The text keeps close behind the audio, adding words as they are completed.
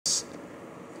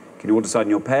Can you all decide in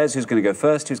your pairs who's going to go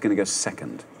first, who's going to go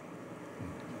second?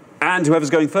 And whoever's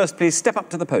going first, please step up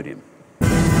to the podium.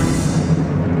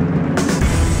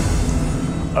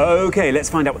 OK, let's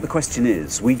find out what the question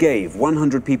is. We gave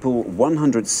 100 people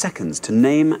 100 seconds to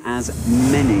name as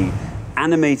many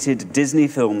animated Disney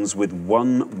films with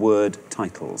one-word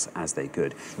titles as they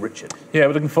could. Richard. Yeah,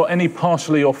 we're looking for any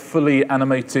partially or fully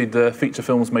animated feature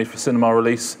films made for cinema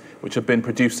release, which have been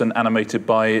produced and animated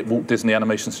by Walt Disney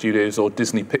Animation Studios or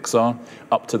Disney Pixar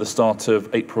up to the start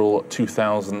of April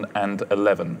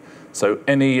 2011. So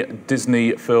any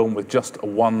Disney film with just a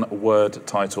one-word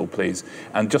title, please.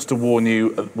 And just to warn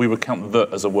you, we would count "the"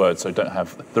 as a word, so don't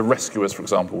have... The Rescuers, for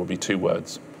example, would be 2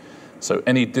 words. So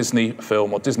any Disney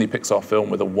film or Disney Pixar film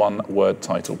with a one-word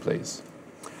title, please.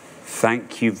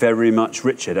 Thank you very much,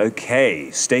 Richard. OK,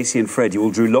 Stacey and Fred, you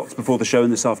all drew lots before the show,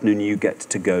 and this afternoon you get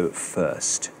to go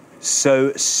first.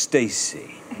 So,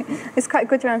 Stacey. It's quite a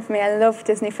good round for me. I love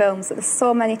Disney films, but there's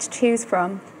so many to choose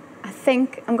from. I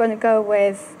think I'm going to go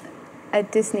with a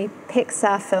Disney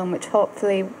Pixar film, which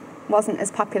hopefully wasn't as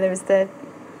popular as the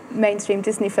mainstream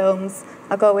Disney films.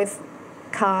 I'll go with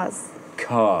Cars.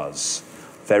 Cars.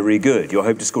 Very good. You're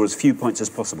hoping to score as few points as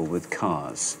possible with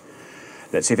Cars.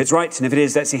 Let's see if it's right, and if it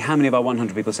is, let's see how many of our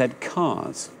 100 people said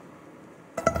Cars.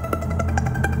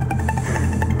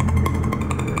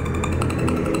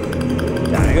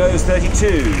 Down it goes,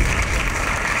 32.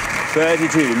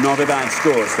 32, not a bad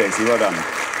score, Stacey, well done.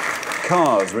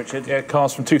 Cars, Richard? Yeah,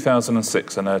 Cars from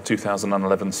 2006 and a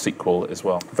 2011 sequel as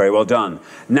well. Very well done.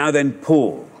 Now then,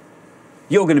 Paul.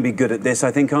 You're going to be good at this,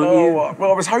 I think, aren't you?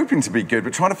 Well, I was hoping to be good,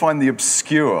 but trying to find the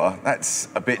obscure, that's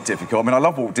a bit difficult. I mean, I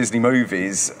love Walt Disney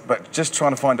movies, but just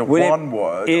trying to find one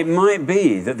word... It might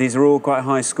be that these are all quite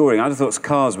high scoring. I thought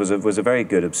Cars was a very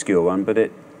good obscure one, but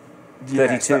it...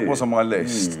 Yes, 32. That was on my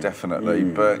list, definitely.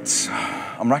 But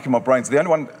I'm racking my brains. The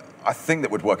only one I think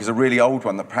that would work is a really old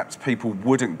one that perhaps people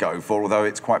wouldn't go for, although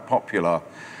it's quite popular.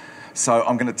 So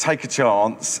I'm going to take a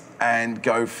chance and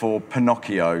go for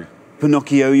Pinocchio.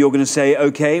 Pinocchio, you're going to say,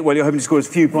 OK. Well, you're hoping to score as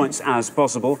few points as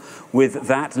possible with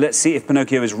that. Let's see if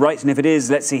Pinocchio is right. And if it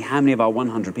is, let's see how many of our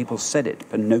 100 people said it.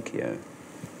 Pinocchio.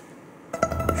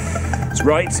 It's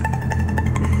right.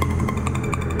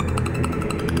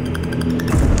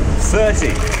 30.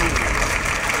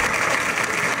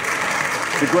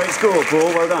 It's a great score,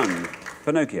 Paul. Well done.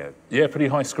 Pinocchio. Yeah, pretty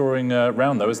high-scoring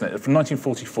round, though, isn't it? From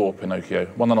 1944, Pinocchio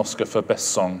won an Oscar for Best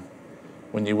Song,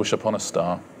 When You Wish Upon a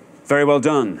Star. Very well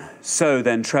done. So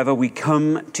then, Trevor, we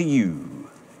come to you.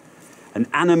 An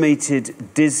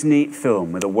animated Disney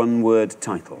film with a one-word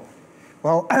title.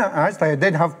 Well, actually, I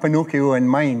did have Pinocchio in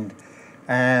mind,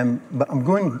 but I'm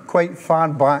going quite far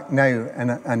back now,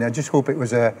 and I just hope it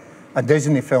was a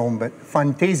Disney film, but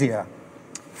Fantasia.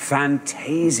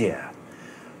 Fantasia.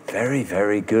 Very,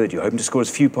 very good. You're hoping to score as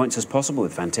few points as possible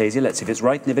with Fantasia. Let's see if it's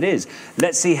right, and if it is,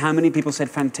 let's see how many people said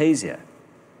Fantasia.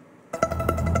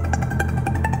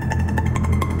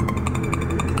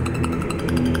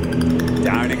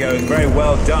 Down it goes. Very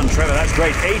well done, Trevor. That's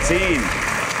great. 18.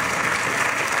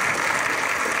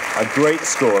 A great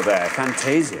score there.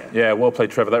 Fantasia. Yeah, well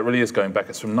played, Trevor. That really is going back.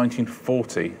 It's from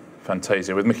 1940,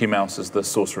 Fantasia, with Mickey Mouse as the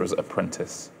sorcerer's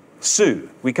apprentice. Sue,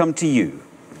 we come to you.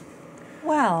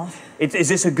 Well... Is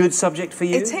this a good subject for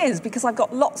you? It is, because I've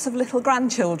got lots of little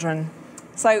grandchildren.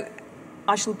 So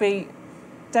I shall be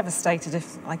devastated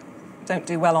if I don't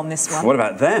do well on this one. What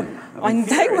about them?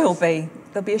 They will be.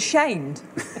 They'll be ashamed.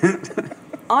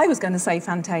 I was going to say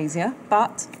Fantasia,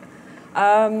 but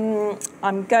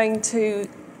I'm going to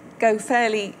go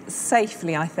fairly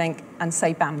safely, I think, and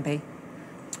say Bambi.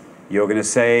 You're going to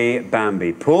say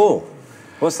Bambi. Paul,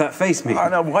 what's that face mean? I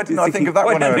know, why didn't I think of that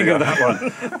one earlier? Why didn't I think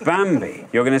of that one? Bambi.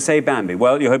 You're going to say Bambi.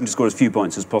 Well, you're hoping to score as few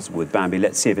points as possible with Bambi.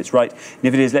 Let's see if it's right. And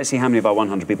if it is, let's see how many of our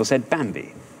 100 people said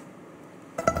Bambi.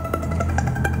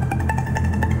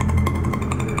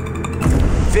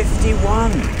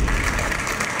 51.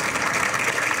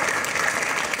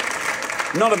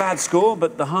 Not a bad score,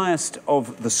 but the highest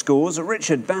of the scores.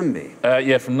 Richard, Bambi.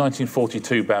 Yeah, from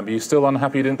 1942, Bambi. You still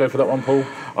unhappy you didn't go for that one, Paul?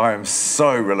 I am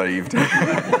so relieved.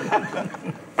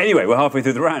 Anyway, we're halfway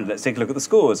through the round. Let's take a look at the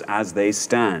scores as they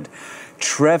stand.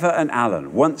 Trevor and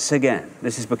Alan, once again,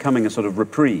 this is becoming a sort of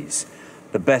reprise.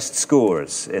 The best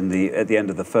scorers at the end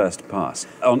of the first pass.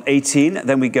 On 18,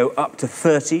 then we go up to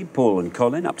 30, Paul and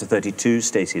Colin, up to 32,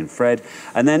 Stacey and Fred.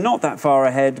 And they're not that far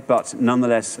ahead, but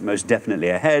nonetheless, most definitely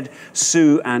ahead,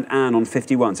 Sue and Anne on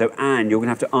 51. So, Anne, you're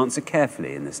going to have to answer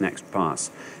carefully in this next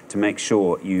pass to make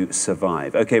sure you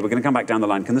survive. OK, we're going to come back down the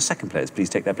line. Can the second players please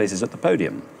take their places at the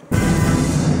podium?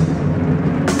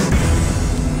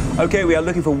 OK, we are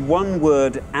looking for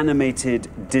one-word animated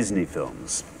Disney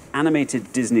films.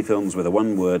 animated Disney films with a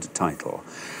one-word title.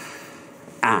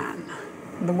 Anne.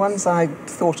 The ones I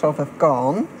thought of have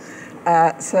gone,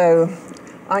 so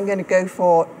I'm going to go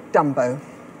for Dumbo.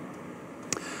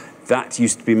 That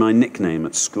used to be my nickname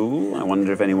at school. I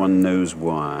wonder if anyone knows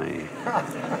why.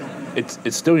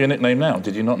 It's still your nickname now.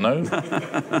 Did you not know?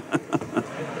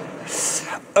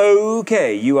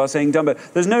 OK, you are saying Dumbo.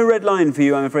 There's no red line for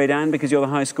you, I'm afraid, Anne, because you're the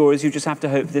high scorers. You just have to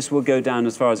hope this will go down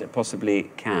as far as it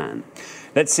possibly can.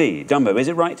 Let's see. Dumbo, is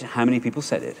it right? How many people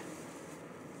said it?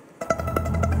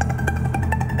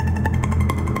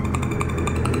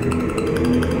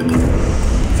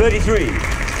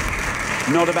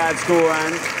 $33. Not a bad score,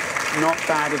 Anne. Not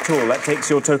bad at all. That takes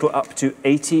your total up to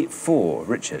 84.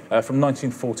 Richard? From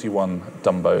 1941,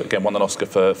 Dumbo, again, won an Oscar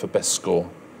for Best Score.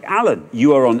 Alan,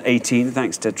 you are on 18,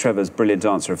 thanks to Trevor's brilliant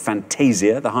answer of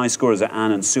Fantasia. The high scorers are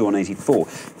Anne and Sue on 84.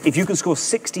 If you can score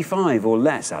 65 or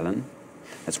less, Alan,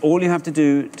 that's all you have to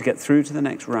do to get through to the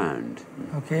next round.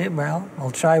 OK, well,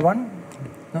 I'll try one.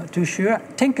 Not too sure.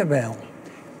 Tinkerbell.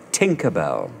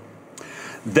 Tinkerbell.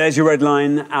 There's your red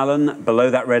line, Alan. Below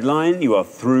that red line, you are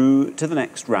through to the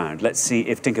next round. Let's see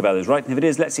if Tinkerbell is right, and if it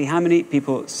is, let's see how many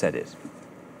people said it.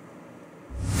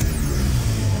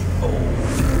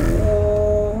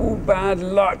 Oh, bad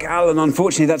luck, Alan.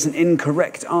 Unfortunately, that's an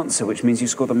incorrect answer, which means you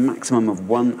scored a maximum of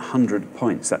 100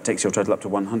 points. That takes your total up to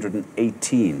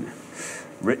 118.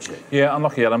 Richard? Yeah,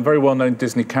 unlucky, Alan. Very well-known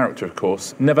Disney character, of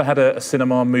course. Never had a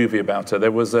cinema movie about her.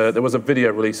 There was a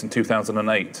video release in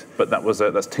 2008, but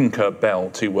that's Tinker Bell,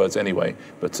 2 words anyway.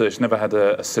 But she never had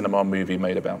a cinema movie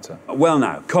made about her. Well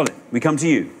now, Colin, we come to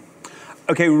you.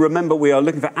 OK, remember, we are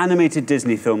looking for animated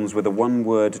Disney films with a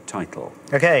one-word title.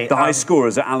 OK. The high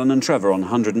scorers are Alan and Trevor on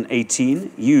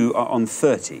 118. You are on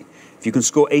 30. If you can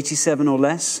score 87 or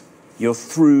less, you're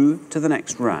through to the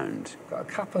next round. Got a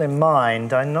couple in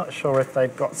mind. I'm not sure if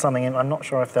they've got something in. I'm not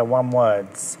sure if they're one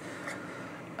words.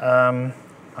 I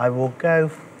will go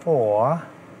for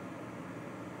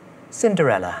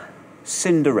Cinderella.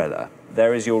 Cinderella.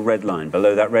 There is your red line.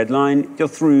 Below that red line, you're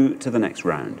through to the next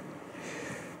round.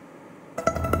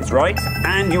 It's right,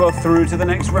 and you are through to the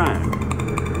next round.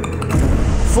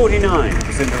 49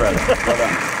 for Cinderella. Well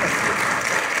done.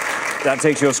 That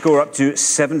takes your score up to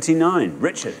 79.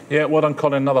 Richard? Yeah, well done,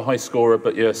 Colin. Another high scorer,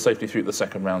 but you're safely through the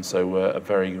second round, so a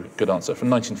very good answer. From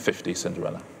 1950,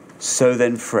 Cinderella. So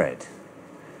then, Fred.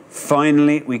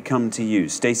 Finally, we come to you.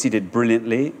 Stacey did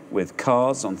brilliantly with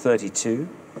Cars on 32.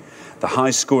 The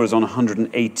high scorers on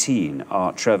 118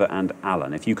 are Trevor and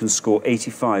Alan. If you can score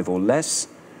 85 or less,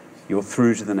 you're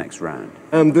through to the next round.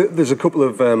 There's a couple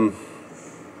of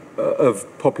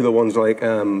popular ones like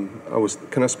can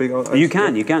I speak? You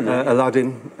can.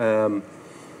 Aladdin,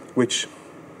 which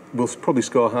will probably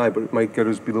score high, but it might get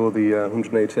us below the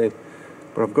 118.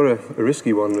 But I've got a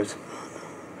risky one that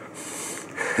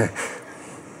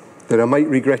that I might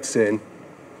regret saying.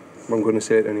 But I'm going to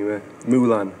say it anyway.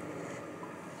 Mulan.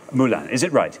 Mulan. Is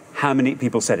it right? How many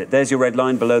people said it? There's your red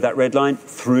line. Below that red line,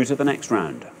 through to the next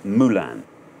round. Mulan.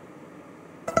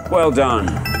 Well done.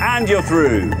 And you're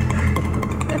through.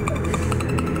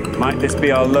 Might this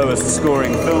be our lowest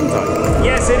scoring film title?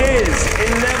 Yes, it is.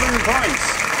 11 points.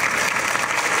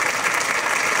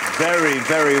 Very,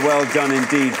 very well done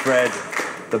indeed, Fred.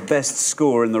 The best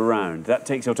score in the round. That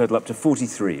takes your total up to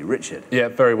 43. Richard? Yeah,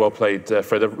 very well played,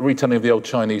 Fred. A retelling of the old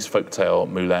Chinese folktale,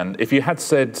 Mulan. If you had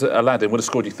said Aladdin, would have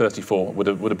scored you 34, would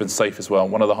have been safe as well.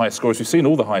 One of the highest scorers. We've seen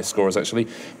all the high scorers, actually.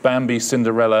 Bambi,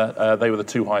 Cinderella, they were the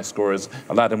 2 high scorers.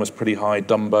 Aladdin was pretty high.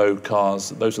 Dumbo,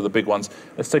 Cars, those are the big ones.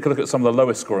 Let's take a look at some of the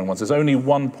lowest scoring ones. There's only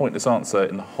one pointless answer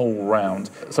in the whole round.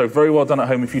 So very well done at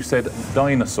home if you said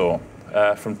dinosaur.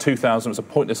 From 2000, it was a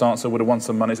pointless answer, would have won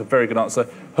some money. It's a very good answer.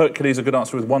 Hercules, a good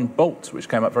answer with 1 bolt, which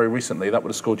came up very recently. That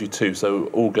would have scored you 2, so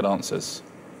all good answers.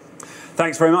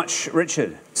 Thanks very much,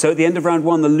 Richard. So at the end of round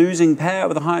 1, the losing pair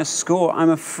with the highest score, I'm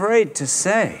afraid to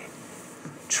say,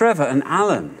 Trevor and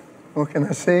Alan. What can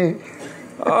I say?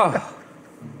 Oh,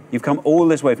 you've come all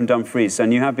this way from Dumfries,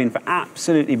 and you have been for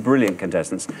absolutely brilliant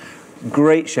contestants.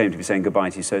 Great shame to be saying goodbye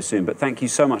to you so soon, but thank you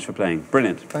so much for playing.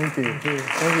 Brilliant. Thank you. Thank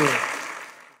you.